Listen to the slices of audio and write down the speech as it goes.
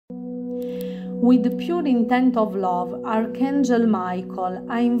With the pure intent of love, Archangel Michael,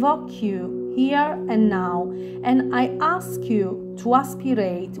 I invoke you here and now, and I ask you to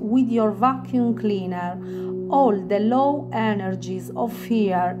aspirate with your vacuum cleaner all the low energies of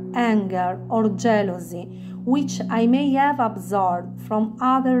fear, anger, or jealousy which I may have absorbed from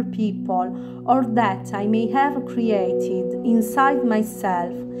other people or that I may have created inside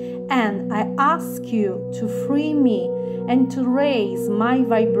myself, and I ask you to free me and to raise my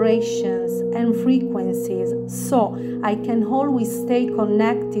vibrations and frequencies so I can always stay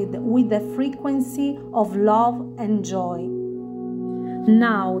connected with the frequency of love and joy.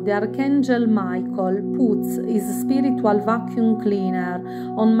 Now the Archangel Michael puts his spiritual vacuum cleaner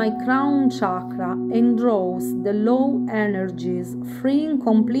on my crown chakra and draws the low energies, freeing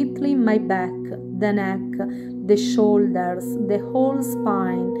completely my back, the neck, the shoulders, the whole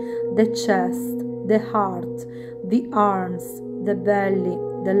spine, the chest, the heart, the arms, the belly,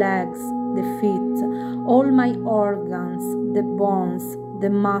 the legs, the feet, all my organs, the bones, the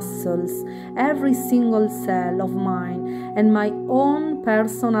muscles, every single cell of mine, and my own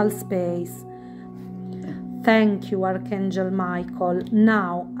personal space. Thank you, Archangel Michael.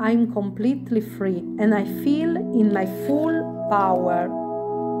 Now I'm completely free and I feel in my full power.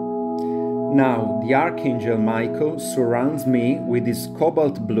 Now the Archangel Michael surrounds me with his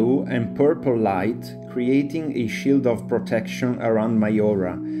cobalt blue and purple light, creating a shield of protection around my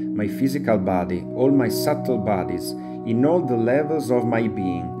aura, my physical body, all my subtle bodies, in all the levels of my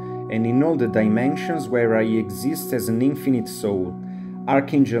being, and in all the dimensions where I exist as an infinite soul.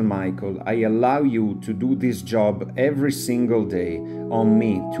 Archangel Michael, I allow you to do this job every single day on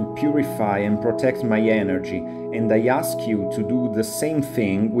me to purify and protect my energy, and I ask you to do the same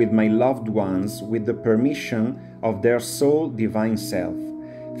thing with my loved ones with the permission of their soul divine self.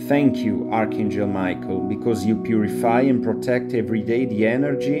 Thank you, Archangel Michael, because you purify and protect every day the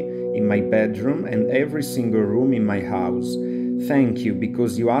energy in my bedroom and every single room in my house. Thank you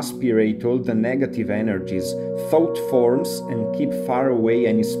because you aspirate all the negative energies, thought forms, and keep far away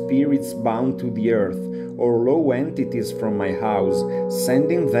any spirits bound to the earth or low entities from my house,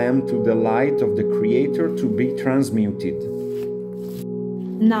 sending them to the light of the Creator to be transmuted.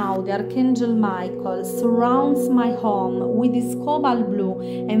 Now the Archangel Michael surrounds my home with his cobalt blue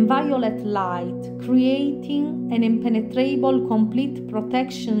and violet light, creating an impenetrable complete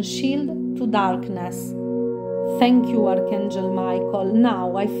protection shield to darkness. Thank you, Archangel Michael.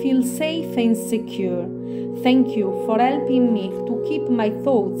 Now I feel safe and secure. Thank you for helping me to keep my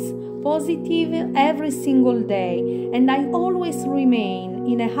thoughts positive every single day, and I always remain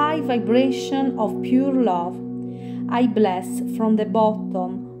in a high vibration of pure love. I bless from the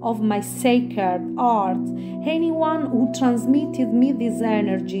bottom of my sacred heart anyone who transmitted me these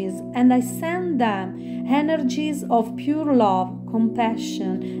energies, and I send them energies of pure love,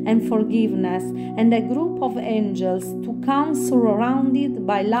 compassion, and forgiveness, and a group of angels to come surrounded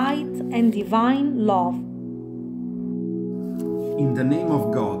by light and divine love. In the name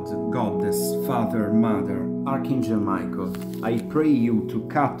of God, Goddess, Father, Mother, Archangel Michael, I pray you to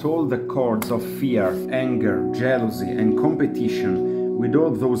cut all the cords of fear, anger, jealousy, and competition with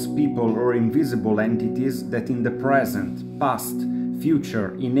all those people or invisible entities that in the present, past,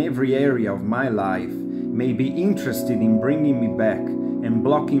 future, in every area of my life may be interested in bringing me back and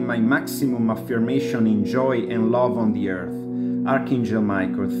blocking my maximum affirmation in joy and love on the earth. Archangel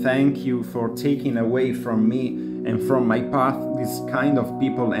Michael, thank you for taking away from me and from my path this kind of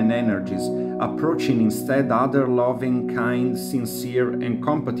people and energies, approaching instead other loving, kind, sincere, and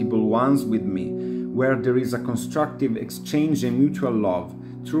compatible ones with me, where there is a constructive exchange and mutual love,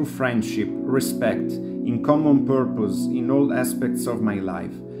 true friendship, respect, in common purpose in all aspects of my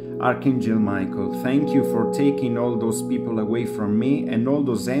life. Archangel Michael, thank you for taking all those people away from me and all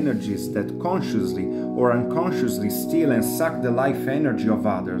those energies that consciously or unconsciously steal and suck the life energy of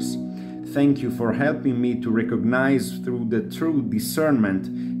others. Thank you for helping me to recognize through the true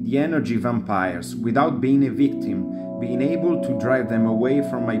discernment the energy vampires without being a victim, being able to drive them away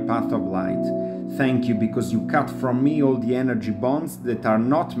from my path of light. Thank you because you cut from me all the energy bonds that are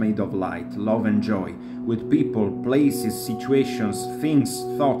not made of light, love and joy, with people, places, situations, things,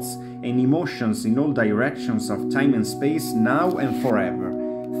 thoughts and emotions in all directions of time and space now and forever.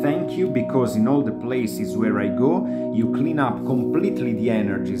 Thank you because in all the places where I go, you clean up completely the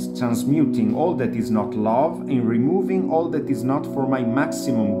energies, transmuting all that is not love and removing all that is not for my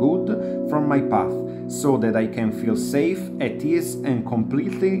maximum good from my path, so that I can feel safe, at ease and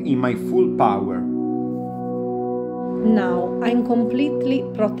completely in my full power. Now I'm completely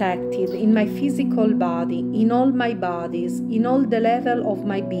protected in my physical body, in all my bodies, in all the level of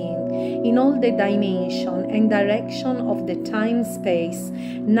my being, in all the dimension and direction of the time-space,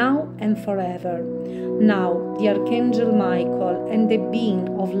 now and forever. Now the Archangel Michael and the being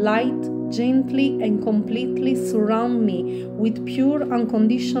of light gently and completely surround me with pure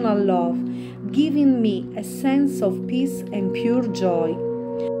unconditional love, giving me a sense of peace and pure joy.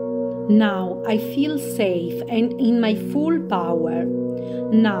 Now I feel safe and in my full power.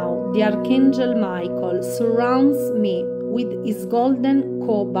 Now the Archangel Michael surrounds me with his golden,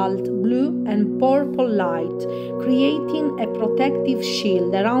 cobalt, blue and purple light, creating a protective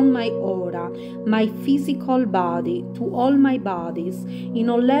shield around my aura, my physical body, to all my bodies, in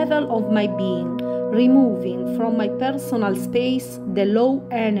all level of my being, removing from my personal space the low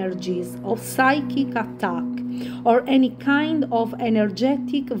energies of psychic attack or any kind of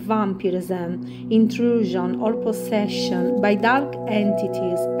energetic vampirism, intrusion or possession by dark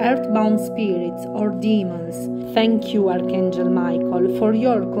entities, earthbound spirits or demons. Thank you, Archangel Michael, for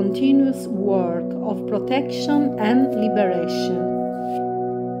your continuous work of protection and liberation.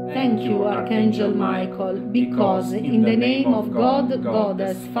 Thank you, Archangel Michael, because in the name of God,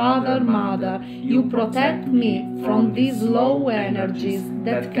 Goddess, Father, Mother, you protect me from these low energies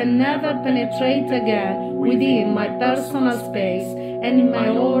that can never penetrate again within my personal space and in my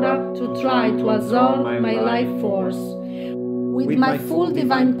aura to try to absorb my life force. With my full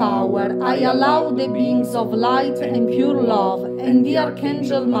divine power, I allow the beings of light and pure love and the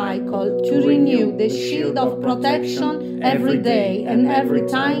Archangel Michael to renew the shield of protection every day and every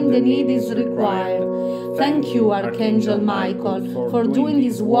time the need is required. Thank you, Archangel Michael, for doing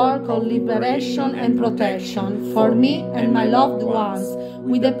this work of liberation and protection for me and my loved ones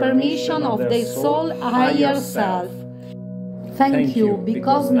with the permission of their soul higher self. Thank you,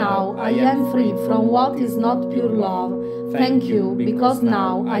 because now I am free from what is not pure love. Thank you, because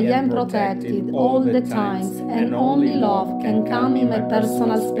now I am protected all the times and only love can come in my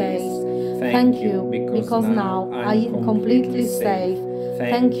personal space. Thank you, because now I am completely safe.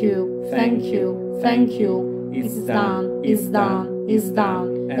 Thank you, thank you, thank you. It's done, it's done, it's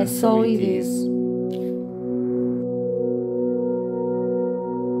done, and so it is.